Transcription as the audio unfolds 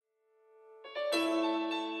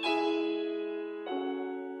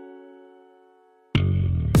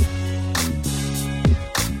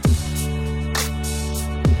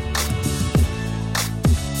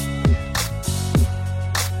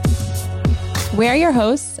We're your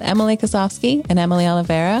hosts, Emily Kosofsky and Emily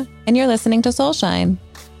Oliveira, and you're listening to Soulshine,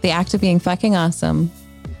 the act of being fucking awesome.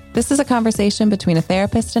 This is a conversation between a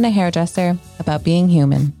therapist and a hairdresser about being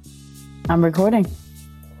human. I'm recording.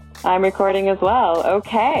 I'm recording as well.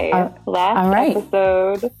 Okay. Last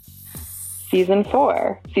episode, season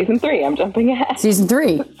 3. I'm jumping ahead. Season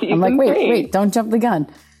 3. I'm like, wait, don't jump the gun.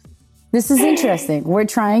 This is interesting. We're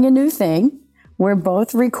trying a new thing. We're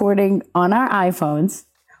both recording on our iPhones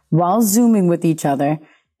while Zooming with each other,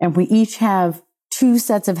 and we each have 2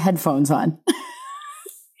 sets of headphones on.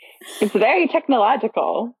 It's very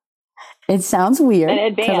technological. It sounds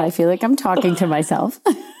weird because I feel like I'm talking to myself.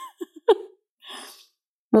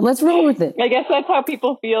 But let's roll with it. I guess that's how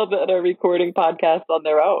people feel that are recording podcasts on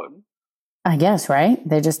their own. I guess, right?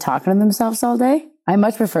 They're just talking to themselves all day. I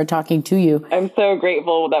much prefer talking to you. I'm so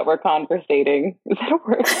grateful that we're conversating. Is that a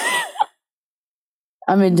word?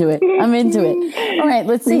 I'm into it. All right,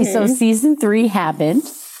 let's see. So season 3 happened.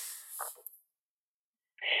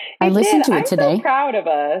 I listened to it today. I'm so proud of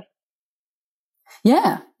us.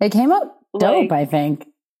 Yeah, it came up dope, I think.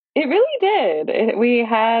 It really did. We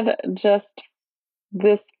had just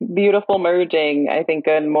this beautiful merging, I think,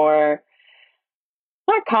 and more,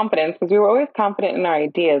 not confidence, because we were always confident in our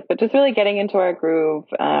ideas, but just really getting into our groove.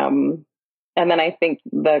 And then I think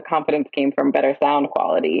the confidence came from better sound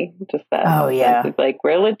quality. Just that. Oh, yeah. It's like,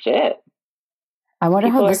 we're legit. I wonder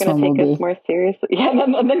People how this one will be. People are going to take us more seriously. Yeah,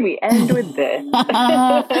 and then we end with this.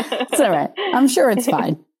 It's all right. I'm sure it's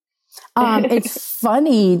fine. It's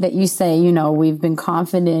funny that you say, we've been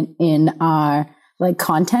confident in our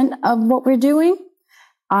content of what we're doing.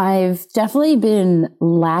 I've definitely been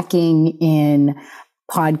lacking in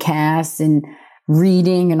podcasts and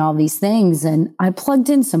reading and all these things. And I plugged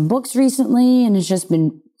in some books recently and it's just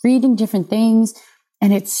been reading different things.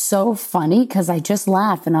 And it's so funny because I just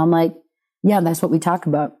laugh and I'm like, yeah, that's what we talk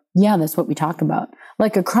about. Yeah, that's what we talk about.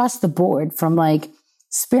 Like across the board, from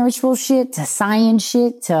spiritual shit to science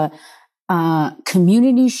shit to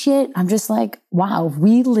community shit. I'm just like, wow,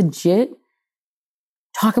 we legit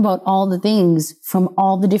talk about all the things from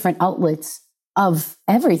all the different outlets of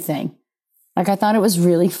everything. I thought it was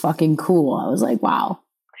really fucking cool. I was like, wow.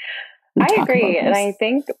 I agree. And I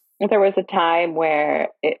think there was a time where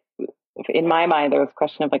in my mind, there was a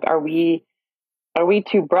question of are we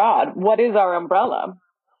too broad? What is our umbrella?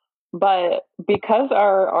 But because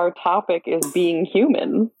our topic is being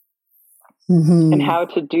human and how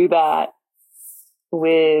to do that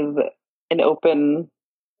with an open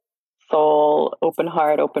soul, open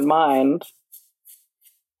heart, open mind,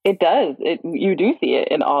 you do see it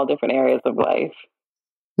in all different areas of life.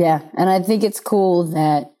 Yeah. And I think it's cool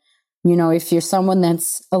that, if you're someone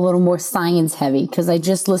that's a little more science heavy, because I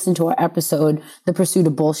just listened to our episode, The Pursuit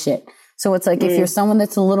of Bullshit. So it's if you're someone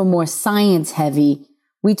that's a little more science heavy,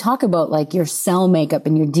 we talk about your cell makeup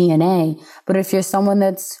and your DNA. But if you're someone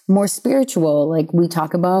that's more spiritual, we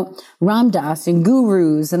talk about Ram Dass and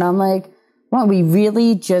gurus. And I'm like, wow, we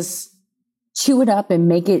really just chew it up and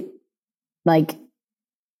make it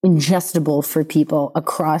ingestible for people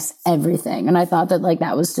across everything. And I thought that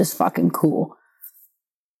that was just fucking cool.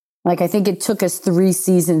 I think it took us 3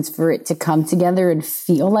 seasons for it to come together and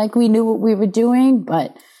feel like we knew what we were doing,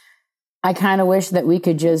 but I kind of wish that we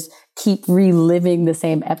could just keep reliving the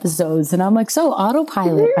same episodes. And I'm like, so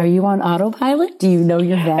autopilot, are you on autopilot? Do you know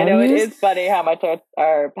your values? I know it is funny how much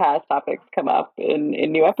our past topics come up in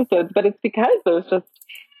new episodes, but it's because there's so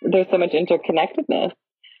much interconnectedness,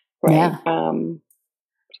 right? Yeah.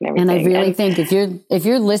 And I really think if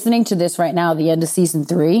you're listening to this right now, the end of season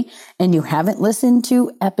 3, and you haven't listened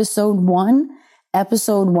to episode 1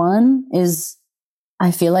 is, I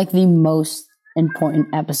feel like, the most important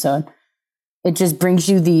episode. It just brings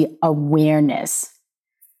you the awareness,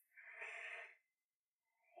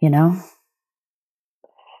 It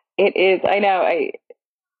is. I know.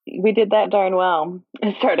 We did that darn well,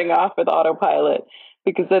 starting off with autopilot,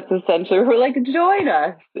 because that's essentially, we're join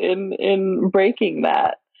us in breaking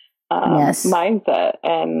that mindset.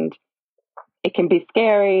 And it can be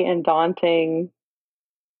scary and daunting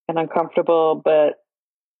and uncomfortable, but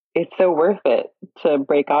it's so worth it to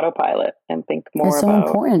break autopilot and think more about. It's so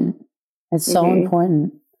important. It's so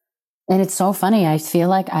important. And it's so funny. I feel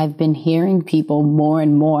like I've been hearing people more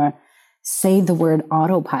and more say the word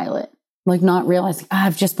autopilot, not realizing,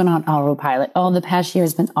 I've just been on autopilot. Oh, the past year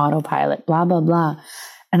has been autopilot, blah, blah, blah.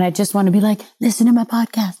 And I just want to be listen to my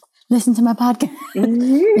podcast. Listen to my podcast.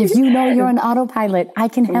 If you know you're on autopilot, I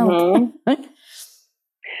can help.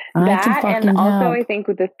 That, and also I think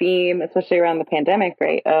with the theme, especially around the pandemic,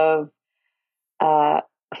 right, of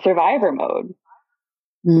survivor mode,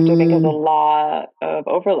 which I think has a lot of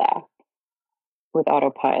overlap with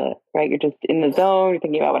autopilot, right? You're just in the zone. You're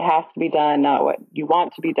thinking about what has to be done, not what you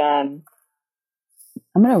want to be done.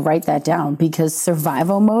 I'm going to write that down, because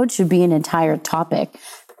survival mode should be an entire topic,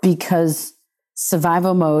 because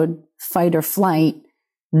survival mode, fight or flight,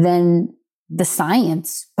 then the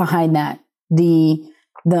science behind that, the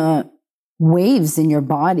waves in your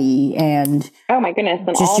body, and oh my goodness,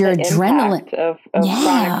 and just all your the adrenaline impact of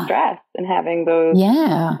chronic stress and having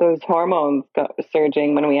those hormones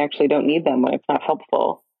surging when we actually don't need them, when it's not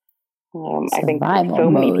helpful. I think so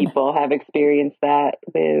many people have experienced that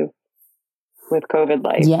with COVID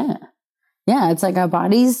life. Yeah, it's like our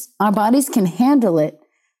bodies can handle it,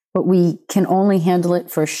 but we can only handle it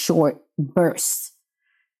for short bursts.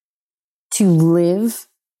 To live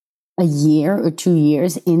a year or 2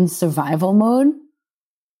 years in survival mode,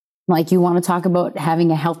 like, you want to talk about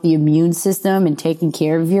having a healthy immune system and taking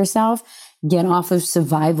care of yourself, get off of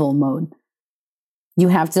survival mode. You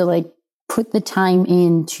have to, like, put the time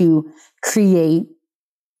in to create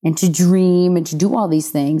and to dream and to do all these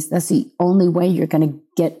things. That's the only way you're going to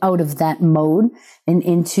get out of that mode and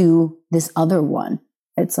into this other one.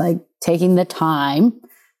 It's like taking the time,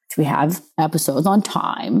 which we have episodes on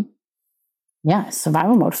time. Yeah,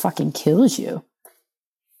 survival mode fucking kills you.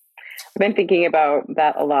 I've been thinking about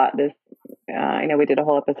that a lot. I know we did a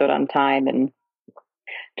whole episode on time, and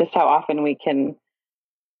just how often we can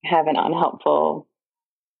have an unhelpful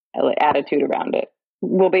attitude around it.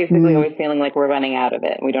 We're basically always feeling like we're running out of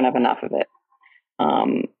it and we don't have enough of it.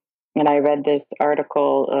 And I read this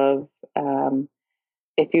article of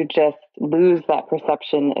if you just lose that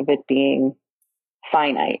perception of it being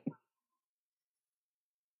finite,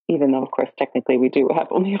 even though, of course, technically we do have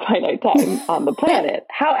only a finite time on the planet.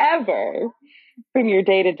 However, from your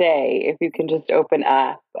day to day, if you can just open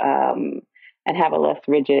up and have a less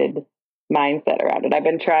rigid mindset around it. I've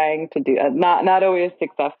been trying to do not always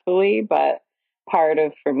successfully, but part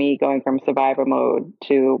of, for me, going from survivor mode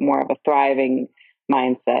to more of a thriving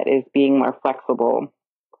mindset is being more flexible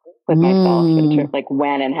with myself in terms, like,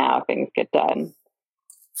 when and how things get done.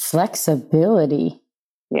 Flexibility.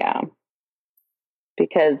 Yeah.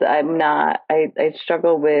 Because I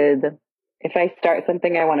struggle with, if I start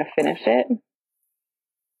something, I want to finish it.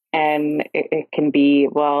 And it can be,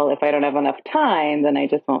 well, if I don't have enough time, then I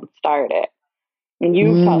just won't start it. And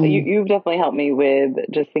you've definitely helped me with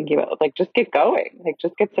just thinking about, like, just get going, like,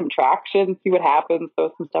 just get some traction, see what happens,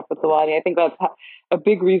 throw some stuff with the body. I think that's a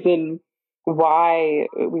big reason why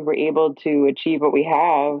we were able to achieve what we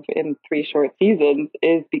have in 3 short seasons,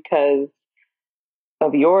 is because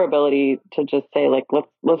of your ability to just say, like,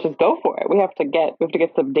 let's just go for it. We have to get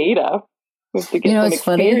some data. We have to get some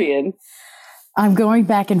experience. Funny. I'm going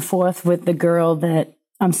back and forth with the girl that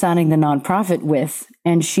I'm starting the nonprofit with,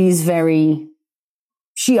 and she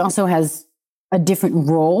also has a different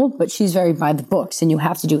role, but she's very by the books, and you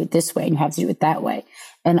have to do it this way and you have to do it that way.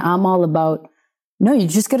 And I'm all about, no, you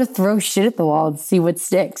just got to throw shit at the wall and see what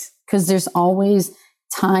sticks, because there's always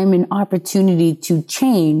time and opportunity to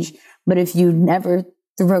change. But if you never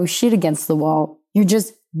throw shit against the wall, you're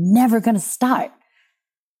just never going to start.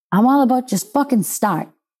 I'm all about just fucking start.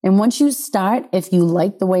 And once you start, if you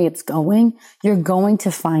like the way it's going, you're going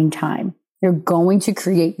to find time. You're going to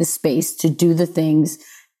create the space to do the things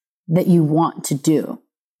that you want to do.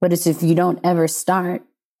 But it's if you don't ever start,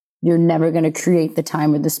 you're never going to create the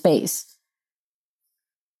time or the space.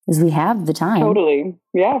 Because we have the time. Totally.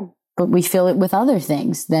 Yeah. But we fill it with other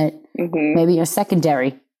things that maybe are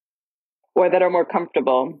secondary. Or that are more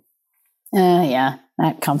comfortable. Yeah,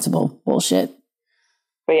 that comfortable bullshit.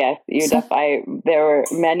 But yes, there were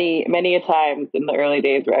many a times in the early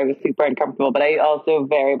days where I was super uncomfortable, but I also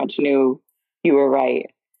very much knew you were right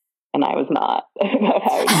and I was not. About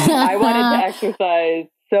how I wanted to exercise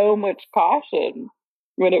so much caution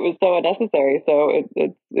when it was so unnecessary. So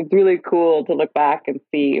it's really cool to look back and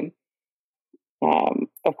see.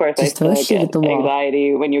 Of course, I still get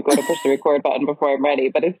anxiety when you go to push the record button before I'm ready,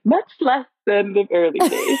 but it's much less than the early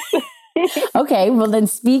days. Okay, well then,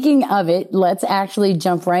 speaking of it, let's actually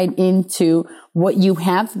jump right into what you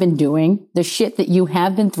have been doing, the shit that you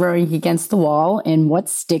have been throwing against the wall and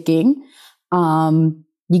what's sticking.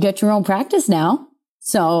 You got your own practice now,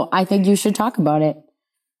 so I think you should talk about it.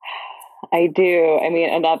 I do. I mean,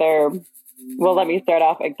 let me start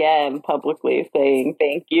off again publicly saying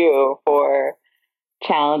thank you for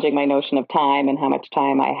challenging my notion of time and how much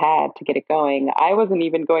time I had to get it going. I wasn't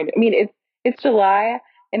even going to, it's July.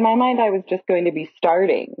 In my mind, I was just going to be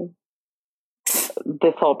starting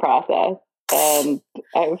this whole process. And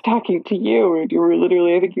I was talking to you, and you were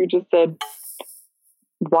literally, I think you just said,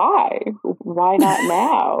 why? Why not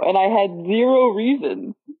now? And I had zero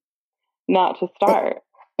reasons not to start.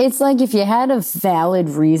 It's like if you had a valid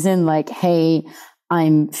reason, like, hey,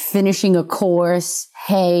 I'm finishing a course.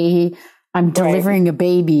 Hey, I'm delivering a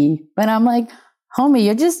baby. But I'm like, homie,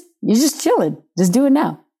 you're just chilling. Just do it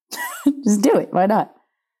now. Just do it. Why not?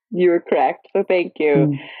 You were correct. So thank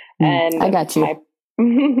you. And I got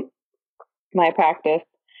you. My practice,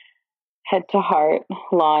 Head to Heart,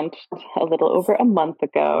 launched a little over a month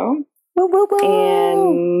ago. Woo, woo, woo.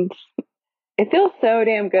 And it feels so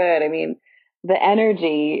damn good. I mean, the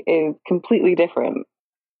energy is completely different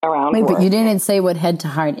around work. But you didn't say what Head to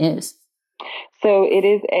Heart is. So it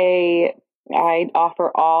is I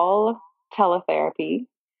offer all teletherapy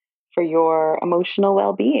for your emotional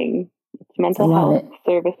well-being. It's mental health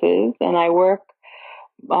services. And I work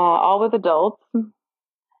all with adults.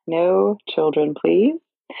 No children, please.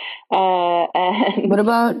 And what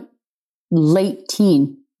about late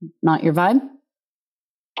teen? Not your vibe?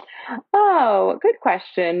 Oh, good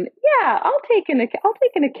question. Yeah, I'll take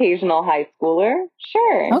an occasional high schooler.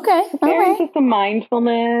 Sure. Okay. If they're into some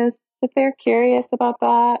mindfulness, if they're curious about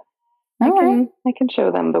that, I can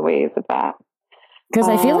show them the ways of that. Because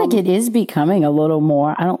I feel like it is becoming a little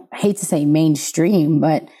more, I don't hate to say mainstream,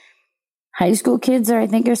 but high school kids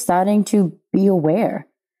are starting to be aware,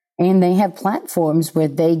 and they have platforms where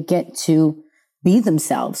they get to be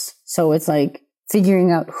themselves. So it's like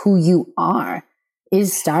figuring out who you are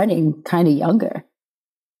is starting kind of younger.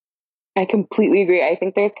 I completely agree. I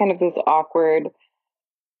think there's kind of this awkward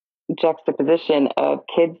juxtaposition of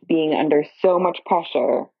kids being under so much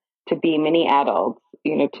pressure to be mini adults,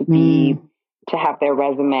 to have their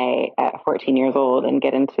resume at 14 years old and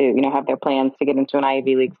get into, have their plans to get into an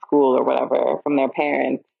Ivy League school or whatever from their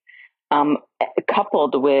parents,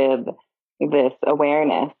 coupled with this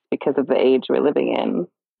awareness because of the age we're living in,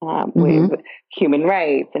 with human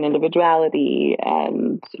rights and individuality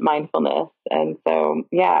and mindfulness. And so,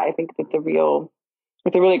 I think that's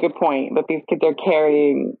it's a really good point that these kids are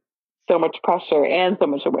carrying so much pressure and so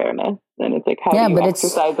much awareness. And it's like, how do you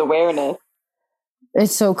exercise awareness?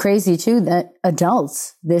 It's so crazy too that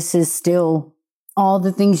adults, this is still all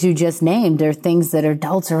the things you just named are things that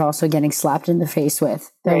adults are also getting slapped in the face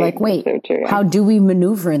with. They're like, wait, how do we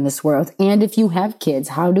maneuver in this world? And if you have kids,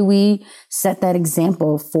 how do we set that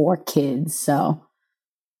example for kids? So,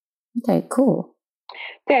 okay, cool.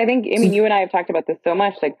 Yeah, I think, you and I have talked about this so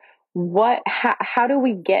much, like how do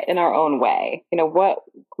we get in our own way?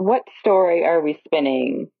 What story are we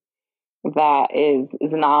spinning that is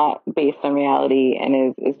not based on reality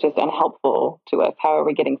and is just unhelpful to us? How are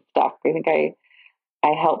we getting stuck? I think I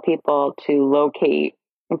help people to locate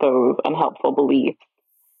those unhelpful beliefs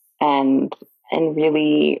and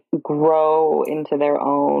really grow into their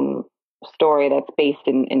own story that's based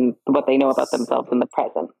in what they know about themselves in the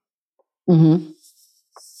present.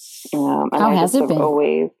 How has it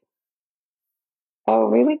been?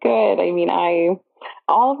 Really good.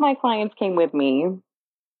 All of my clients came with me,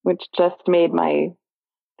 which just made my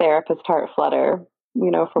therapist heart flutter,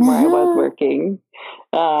 from where I was working.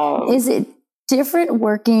 Is it different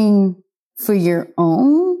working for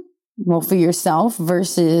for yourself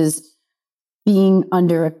versus being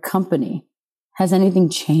under a company? Has anything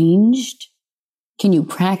changed? Can you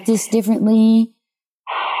practice differently?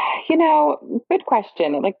 Good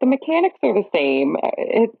question. Like the mechanics are the same.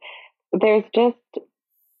 There's just,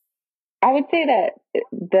 I would say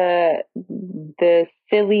that the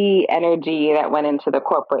silly energy that went into the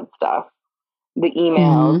corporate stuff, the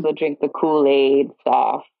emails, the drink the Kool-Aid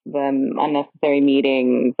stuff, the unnecessary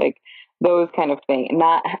meetings, like those kind of things.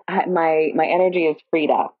 Not my energy is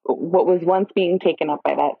freed up. What was once being taken up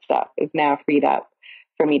by that stuff is now freed up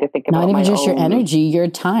for me to think about. Not even just your energy, your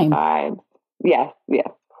time. Vibes. Yes.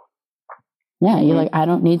 Yeah, you're like, I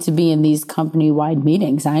don't need to be in these company-wide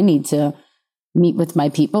meetings. I need to meet with my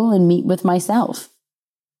people and meet with myself.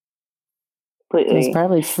 Completely. It's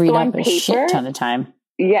probably freed up a shit ton of time.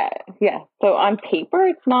 Yeah. So on paper,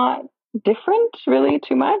 it's not different really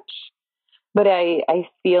too much, but I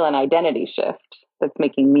feel an identity shift that's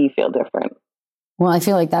making me feel different. Well, I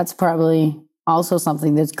feel like that's probably also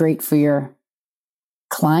something that's great for your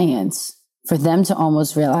clients, for them to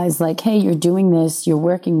almost realize like, hey, you're doing this, you're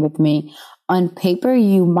working with me. On paper,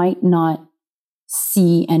 you might not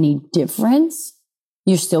see any difference.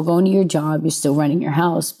 You're still going to your job, you're still running your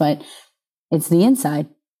house, but it's the inside.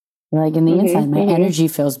 Like in the inside, my energy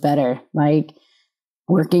feels better. Like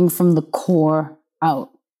working from the core out.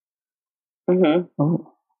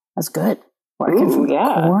 Oh, that's good. Working from the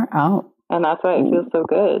core out. And that's why it feels so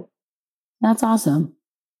good. That's awesome.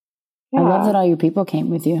 Yeah. I love that all your people came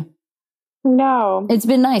with you. No. It's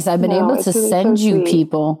been nice. I've been able to really send you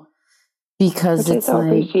people because it's I so like,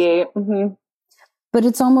 appreciate. But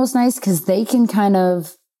it's almost nice because they can kind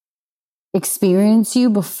of experience you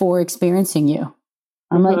before experiencing you.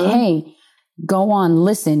 I'm like, hey, go on,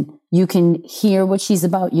 listen. You can hear what she's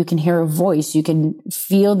about. You can hear her voice. You can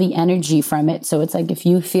feel the energy from it. So it's like, if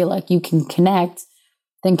you feel like you can connect,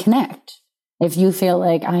 then connect. If you feel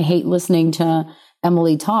like I hate listening to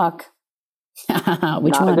Emily talk, which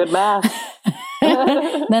Not one? a good match.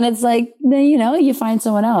 Then it's like, then, you know, you find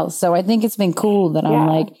someone else. So I think it's been cool that I'm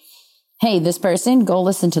like, hey, this person, go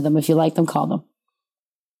listen to them. If you like them, call them.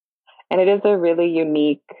 And it is a really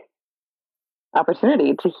unique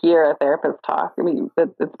opportunity to hear a therapist talk. I mean,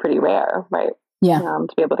 it's pretty rare, right? Yeah. To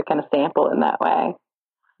be able to kind of sample in that way.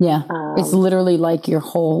 Yeah. It's literally like your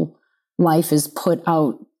whole life is put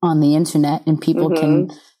out on the internet and people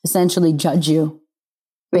can essentially judge you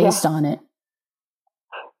based on it.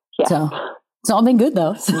 Yeah. So it's all been good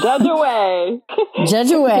though. Judge away.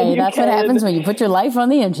 Judge away. That's what happens when you put your life on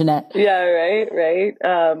the internet. Yeah, right.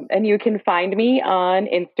 And you can find me on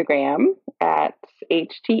Instagram at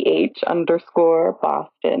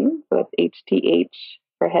HTH_Boston. So it's HTH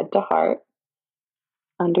for head to heart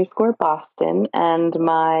 _Boston. And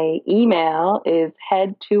my email is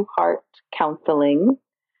head2heartcounseling,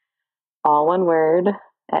 all one word,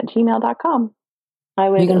 at gmail.com.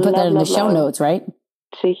 You're going to put that in the show notes, right?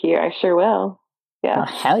 To hear. I sure will. Yeah. Oh,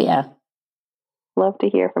 hell yeah. Love to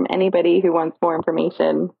hear from anybody who wants more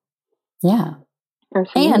information. Yeah.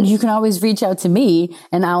 And you can always reach out to me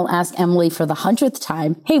and I'll ask Emily for the 100th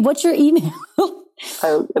time, hey, what's your email?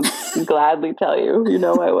 I would gladly tell you. You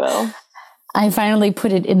know I will. I finally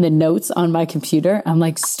put it in the notes on my computer. I'm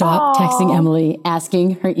like, stop texting Emily,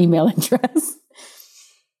 asking her email address.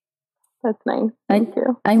 That's nice. Thank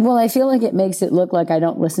you. I feel like it makes it look like I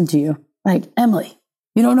don't listen to you. Like, Emily,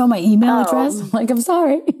 you don't know my email address? I'm like, I'm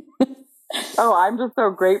sorry. I'm just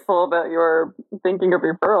so grateful that you're thinking of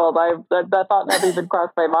referrals. That thought never even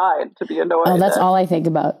crossed my mind to be annoyed. Oh, that's all I think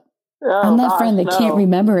about. I'm that friend that can't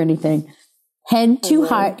remember anything.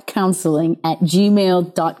 Head2heartcounseling at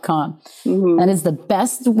gmail.com. That is the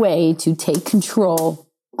best way to take control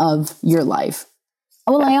of your life.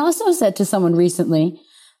 Well, I also said to someone recently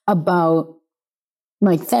about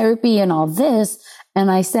like therapy and all this. And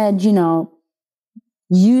I said, you know,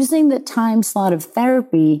 using the time slot of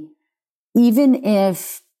therapy, even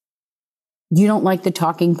if you don't like the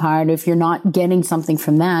talking part, if you're not getting something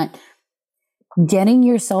from that, getting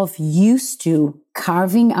yourself used to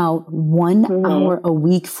carving out 1 hour a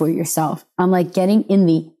week for yourself. I'm like getting in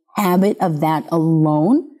the habit of that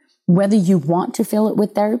alone, whether you want to fill it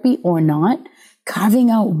with therapy or not. Carving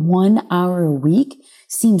out 1 hour a week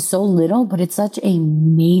seems so little, but it's such a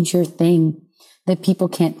major thing that people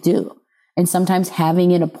can't do. And sometimes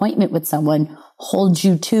having an appointment with someone holds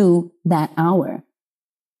you to that hour.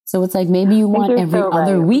 So it's like maybe you want every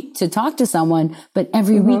other week to talk to someone, but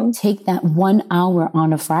every week take that 1 hour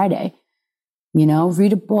on a Friday. You know,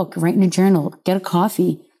 read a book, write in a journal, get a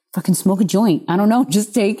coffee, fucking smoke a joint. I don't know.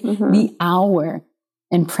 Just take the hour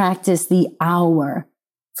and practice the hour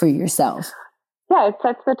for yourself. Yeah, it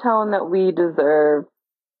sets the tone that we deserve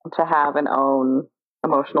to have an own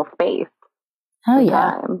emotional space. Hell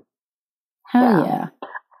yeah. Hell yeah.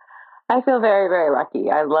 I feel very, very lucky.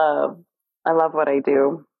 I love what I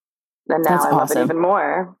do. And now I love it even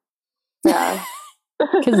more. Yeah.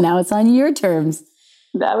 Because now it's on your terms.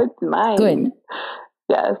 Now it's mine. Good.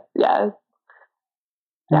 Yes. Yeah.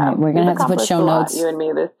 All right, we're going to have to put show notes. You and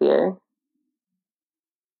me this year.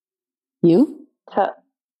 You?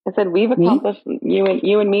 I said we've accomplished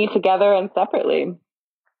you and me together and separately.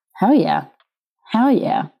 Hell yeah. Hell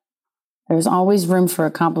yeah. There's always room for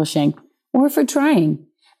accomplishing or for trying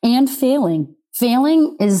and failing.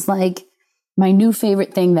 Failing is like my new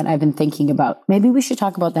favorite thing that I've been thinking about. Maybe we should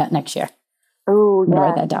talk about that next year. Oh, yeah.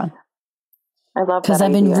 Write that down. I love that. Because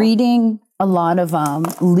I've been reading a lot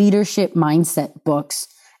of leadership mindset books,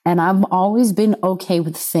 and I've always been okay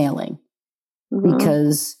with failing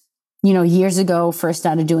because, you know, years ago, first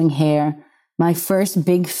started doing hair. My first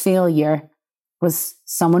big failure was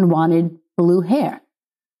someone wanted blue hair.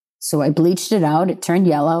 So I bleached it out. It turned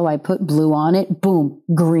yellow. I put blue on it. Boom,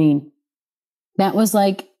 green. That was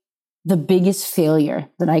like the biggest failure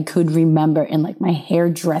that I could remember in like my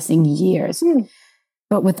hairdressing years.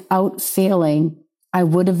 But without failing, I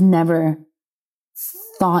would have never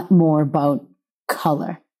thought more about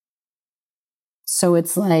color. So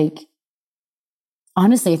it's like,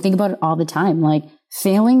 honestly, I think about it all the time. Like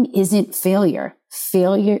failing isn't failure.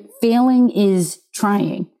 Failing is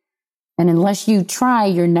trying. And unless you try,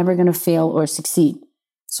 you're never going to fail or succeed.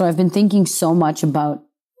 So I've been thinking so much about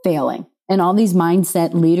failing. And all these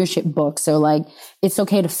mindset leadership books are like, it's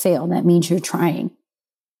okay to fail. That means you're trying.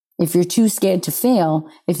 If you're too scared to fail,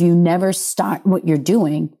 if you never start what you're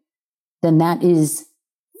doing, then that is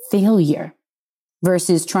failure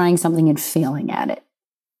versus trying something and failing at it.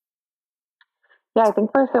 Yeah, I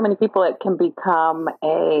think for so many people, it can become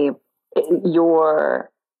your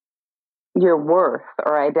worth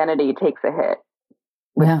or identity takes a hit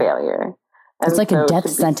with failure. And it's like a death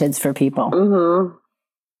sentence for people. Mm-hmm,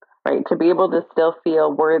 right. To be able to still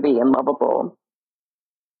feel worthy and lovable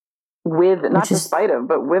with, not despite of,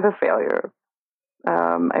 but with a failure.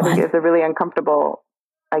 I think it's a really uncomfortable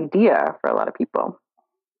idea for a lot of people.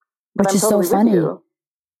 But which is so funny.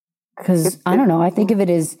 Because I don't know, I think of it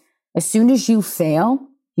as soon as you fail,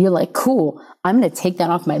 you're like, cool, I'm going to take that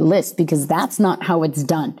off my list because that's not how it's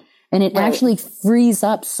done. And it actually frees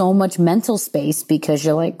up so much mental space because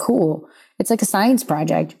you're like, cool, it's like a science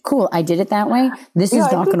project. Cool, I did it that way. This is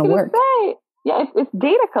not going to work. It's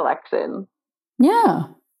data collection. Yeah.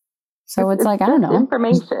 So it's like, I don't know.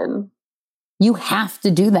 Information. You have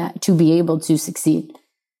to do that to be able to succeed.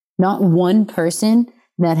 Not one person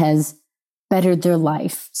that has bettered their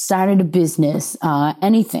life, started a business,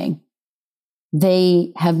 anything.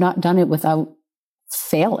 They have not done it without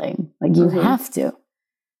failing. Like you have to.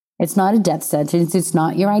 It's not a death sentence. It's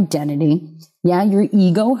not your identity. Yeah, your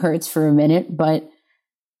ego hurts for a minute, but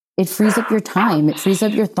it frees up your time. It frees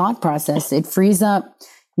up your thought process. It frees up,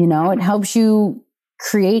 it helps you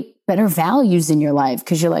create better values in your life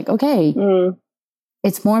because you're like, okay,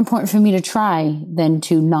 it's more important for me to try than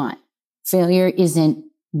to not. Failure isn't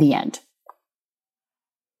the end.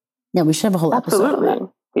 Yeah, we should have a whole episode on that.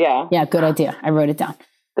 Yeah. Yeah, good idea. I wrote it down.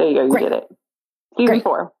 There you go. You did it. Season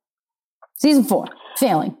 4. Season 4.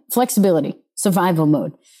 Failing. Flexibility. Survival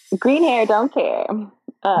mode. Green hair, don't care.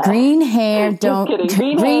 Green hair, don't care.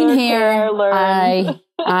 Green hair.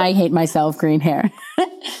 I hate myself. Green hair.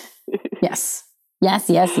 Yes.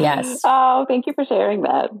 Oh, thank you for sharing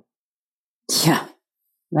that. Yeah.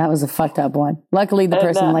 That was a fucked up one. Luckily, the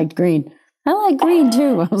person liked green. I like green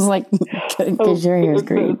too. I was like, because your hair is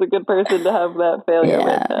green. It's a good person to have that failure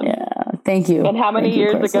with. Yeah. Thank you. And how many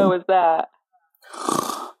years ago was that?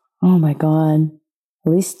 Oh my God.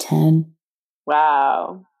 At least 10.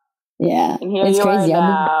 Wow. Yeah. And here it's you crazy. are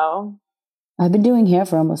now. I've been doing hair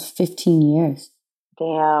for almost 15 years.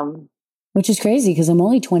 Damn. Which is crazy because I'm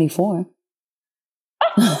only 24.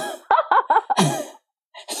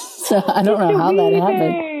 So I don't know how that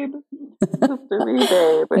happened. Just a wee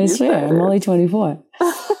babe. It's true. I'm only 24.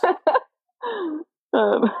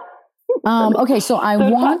 Okay, so I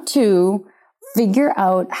want to figure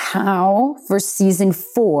out how for season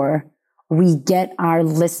 4 we get our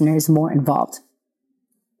listeners more involved.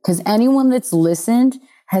 Because anyone that's listened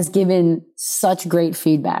has given such great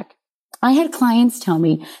feedback. I had clients tell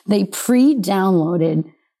me they pre-downloaded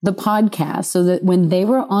the podcast so that when they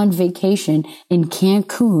were on vacation in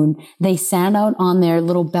Cancun, they sat out on their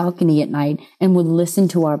little balcony at night and would listen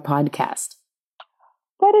to our podcast.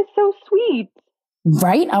 That is so sweet.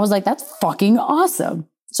 Right? I was like, that's fucking awesome.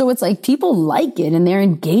 So it's like people like it and they're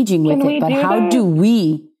engaging with it. But how do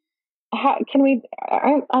we? Can we,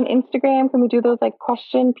 on Instagram, can we do those like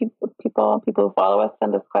question? People who follow us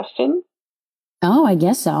send us questions. Oh, I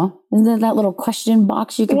guess so. Isn't there that little question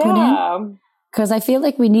box you can put in? Because I feel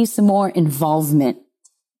like we need some more involvement.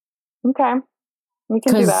 Okay. We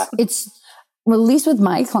can do that. Well, at least with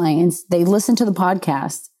my clients, they listen to the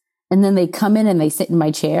podcast and then they come in and they sit in my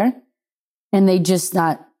chair and they just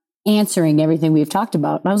start answering everything we've talked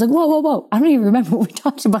about. And I was like, whoa. I don't even remember what we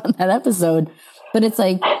talked about in that episode. But it's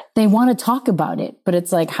like, they want to talk about it. But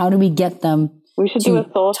it's like, how do we get them we should do a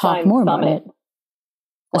Soul Shine more summit about it?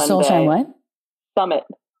 A Soul Shine what? Summit.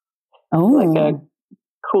 Oh. Like a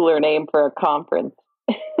cooler name for a conference.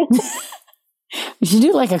 We should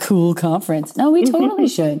do like a cool conference. No, we totally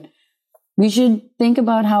should. We should think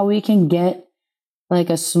about how we can get like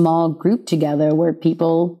a small group together where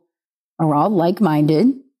people are all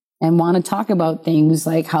like-minded and want to talk about things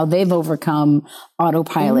like how they've overcome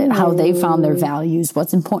autopilot, how they found their values,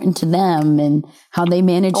 what's important to them, and how they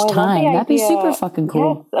manage time. That'd be super fucking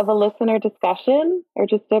cool. Yes, of a listener discussion or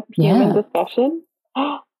just a human discussion.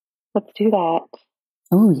 Let's do that.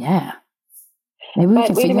 Oh, yeah. Maybe we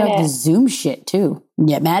can figure out the Zoom shit too.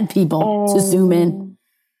 Get mad people to Zoom in.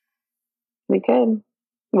 We could.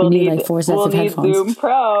 We'll need like 4 sets of headphones. Zoom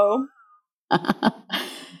Pro.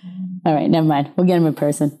 All right, never mind. We'll get them in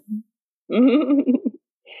person. Cool.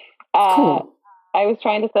 I was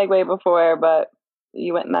trying to segue before, but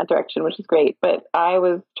you went in that direction, which is great. But I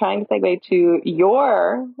was trying to segue to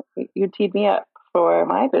you teed me up for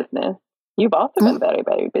my business. You've also been very,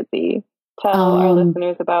 very busy. Tell our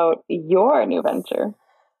listeners about your new venture.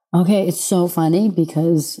 Okay, it's so funny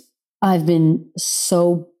because I've been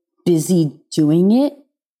so busy doing it,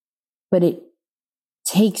 but it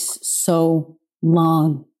takes so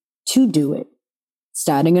long to do it.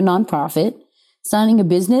 Starting a nonprofit, starting a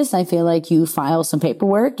business, I feel like you file some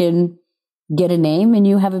paperwork and get a name and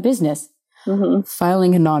you have a business. Mm-hmm.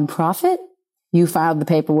 Filing a nonprofit, you filed the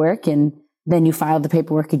paperwork and then you filed the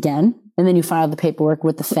paperwork again, and then you filed the paperwork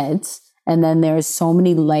with the feds. And then there's so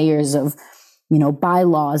many layers of,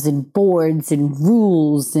 bylaws and boards and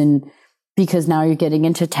rules. And because now you're getting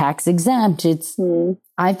into tax exempt,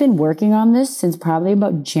 I've been working on this since probably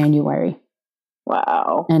about January.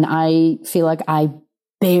 Wow. And I feel like I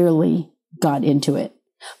barely got into it.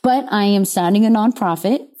 But I am starting a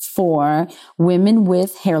nonprofit for women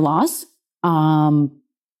with hair loss.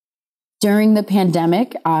 During the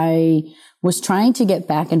pandemic, I was trying to get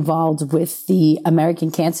back involved with the American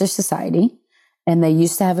Cancer Society. And they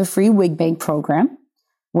used to have a free wig bank program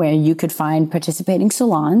where you could find participating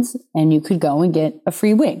salons and you could go and get a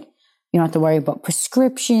free wig. You don't have to worry about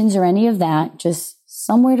prescriptions or any of that, just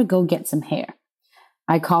somewhere to go get some hair.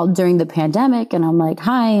 I called during the pandemic and I'm like,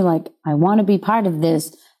 hi, I want to be part of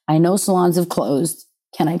this. I know salons have closed.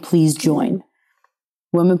 Can I please join?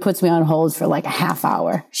 Woman puts me on hold for like a half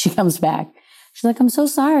hour. She comes back. She's like, I'm so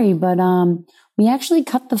sorry, but we actually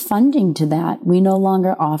cut the funding to that. We no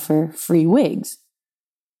longer offer free wigs.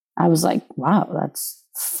 I was like, wow, that's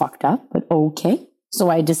fucked up, but okay. So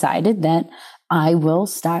I decided that I will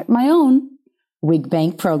start my own wig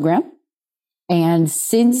bank program. And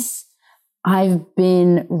since I've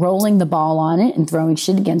been rolling the ball on it and throwing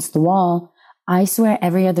shit against the wall, I swear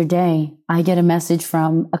every other day I get a message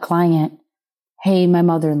from a client. Hey, my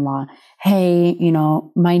mother-in-law. Hey,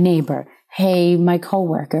 my neighbor. Hey, my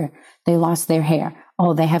coworker. They lost their hair.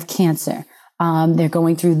 Oh, they have cancer. They're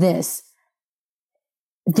going through this.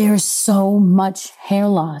 There's so much hair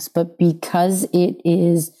loss, but because it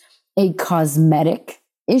is a cosmetic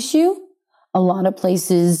issue, a lot of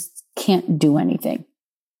places can't do anything.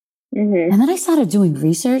 Mm-hmm. And then I started doing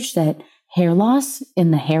research that hair loss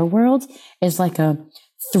in the hair world is like a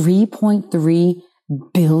 $3.3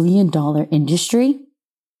 billion industry.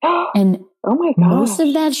 And oh my gosh, most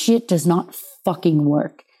of that shit does not fucking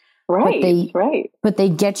work. Right, But they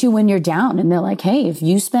get you when you're down and they're like, hey, if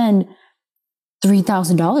you spend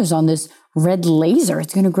 $3,000 on this red laser,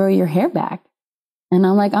 it's going to grow your hair back. And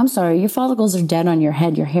I'm like, I'm sorry, your follicles are dead on your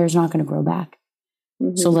head. Your hair's not going to grow back.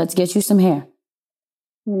 Mm-hmm. So let's get you some hair.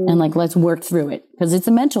 And let's work through it because it's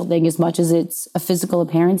a mental thing as much as it's a physical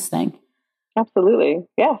appearance thing. Absolutely.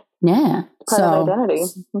 Yeah. Yeah. Part of identity.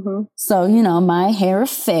 Mm-hmm. So, my hair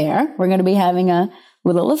affair, we're going to be having a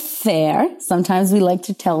little affair. Sometimes we like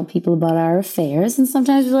to tell people about our affairs and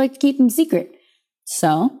sometimes we like to keep them secret.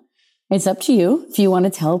 So it's up to you if you want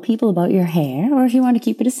to tell people about your hair or if you want to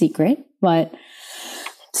keep it a secret. But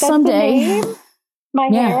That's someday. My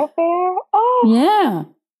hair affair? Oh. Yeah.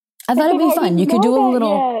 I thought it'd be fun. You could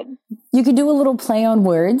do a little play on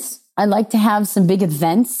words. I'd like to have some big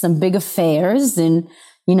events, some big affairs, and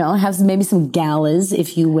have maybe some galas,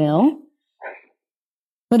 if you will.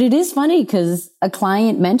 But it is funny because a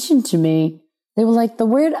client mentioned to me, they were like, the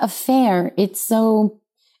word affair, it's so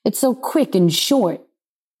quick and short.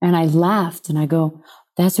 And I laughed and I go,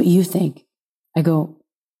 that's what you think. I go,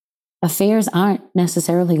 affairs aren't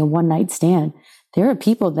necessarily a one-night stand. There are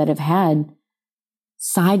people that have had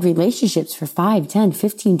side relationships for 5, 10,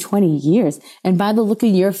 15, 20 years. And by the look of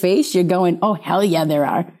your face, you're going, oh, hell yeah, there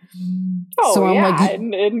are. Oh, so I'm yeah. Like,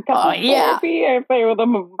 in couples therapy, I play with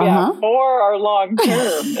them more or long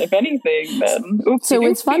term, if anything. Then so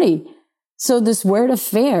it's funny. So this word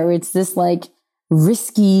affair, it's this like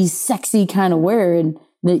risky, sexy kind of word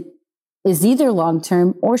that is either long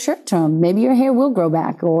term or short term. Maybe your hair will grow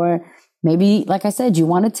back, or maybe, like I said, you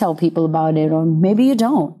want to tell people about it, or maybe you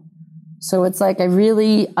don't. So it's like I'm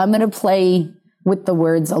going to play with the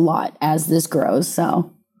words a lot as this grows.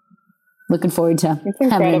 So looking forward to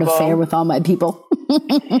having an affair with all my people.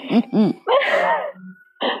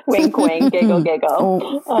 Wink, wink, giggle,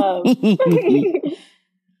 giggle.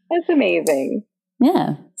 That's amazing.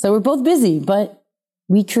 Yeah. So we're both busy, but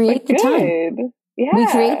we create the time. Yeah. We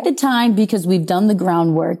create the time because we've done the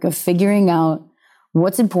groundwork of figuring out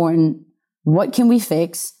what's important, what can we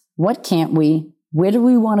fix, what can't we, where do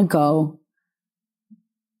we want to go?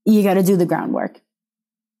 You got to do the groundwork.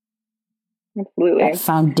 Absolutely. That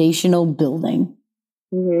foundational building.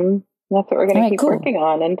 Mm-hmm. That's what we're going to keep working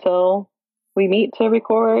on until we meet to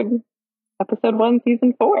record episode 1,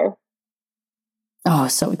 season 4. Oh,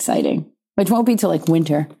 so exciting. Which won't be till like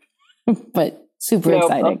winter, but super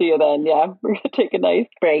exciting. I'll see you then. Yeah. We're going to take a nice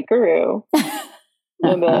breakaroo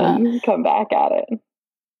and then come back at it.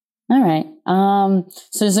 All right.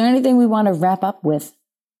 So is there anything we want to wrap up with?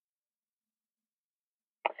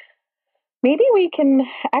 Maybe we can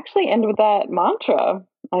actually end with that mantra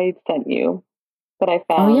I sent you that I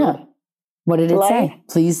found. Oh, yeah. What did it say?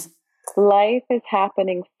 Please. Life is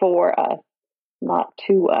happening for us, not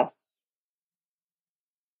to us.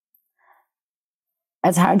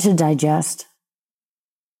 It's hard to digest.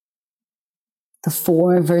 The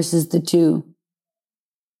 4 versus the 2.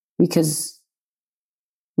 Because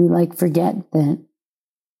we forget that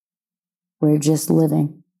we're just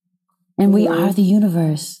living. And we are the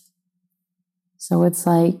universe. So it's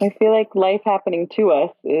I feel like life happening to us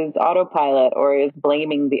is autopilot or is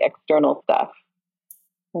blaming the external stuff.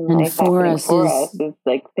 And life for us is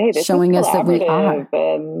hey, this showing is us that we are.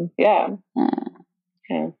 And yeah.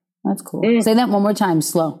 That's cool. Say that one more time,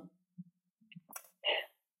 slow.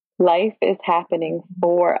 Life is happening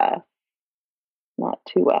for us, not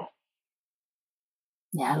to us.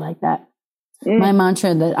 Yeah, I like that. My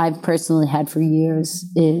mantra that I've personally had for years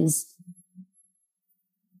is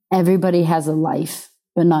everybody has a life,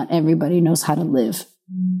 but not everybody knows how to live.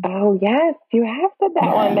 Oh, yes. You have said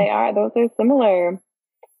that one. Those are similar.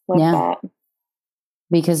 Love that.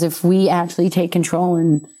 Because if we actually take control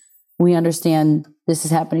and we understand this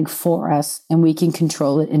is happening for us and we can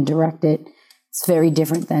control it and direct it, it's very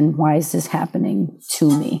different than why is this happening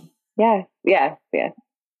to me? Yeah. Yeah,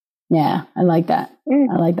 I like that.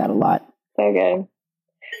 I like that a lot. So good.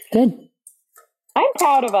 Good. I'm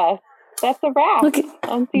proud of us. That's a wrap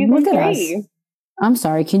on season 3. Us. I'm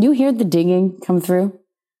sorry. Can you hear the dinging come through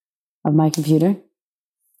of my computer?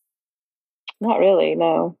 Not really,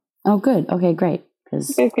 no. Oh, good. Okay, great.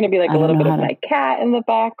 There's going to be a little bit of my cat in the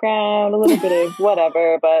background, a little bit of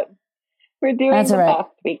whatever, but we're doing the best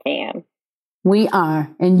we can. We are.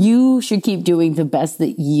 And you should keep doing the best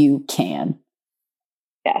that you can.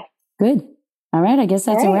 Yes. Good. All right. I guess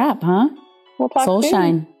that's a wrap, huh? We'll talk Soul soon.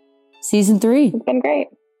 Shine. Season 3. It's been great.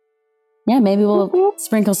 Yeah, maybe we'll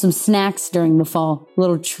sprinkle some snacks during the fall.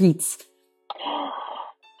 Little treats.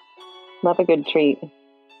 Love a good treat.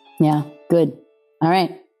 Yeah, good. All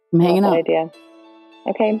right. I'm hanging up. Good idea.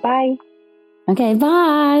 Okay, bye. Okay,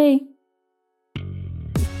 bye.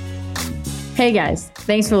 Hey guys,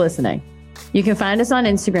 thanks for listening. You can find us on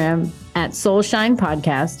Instagram at Soulshine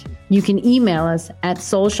Podcast. You can email us at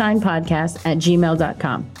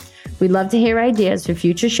soulshinepodcast@gmail.com. We'd love to hear ideas for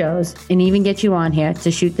future shows and even get you on here to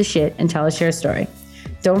shoot the shit and tell us your story.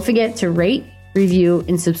 Don't forget to rate, review,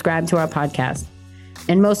 and subscribe to our podcast.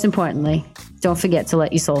 And most importantly, don't forget to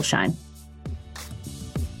let your soul shine.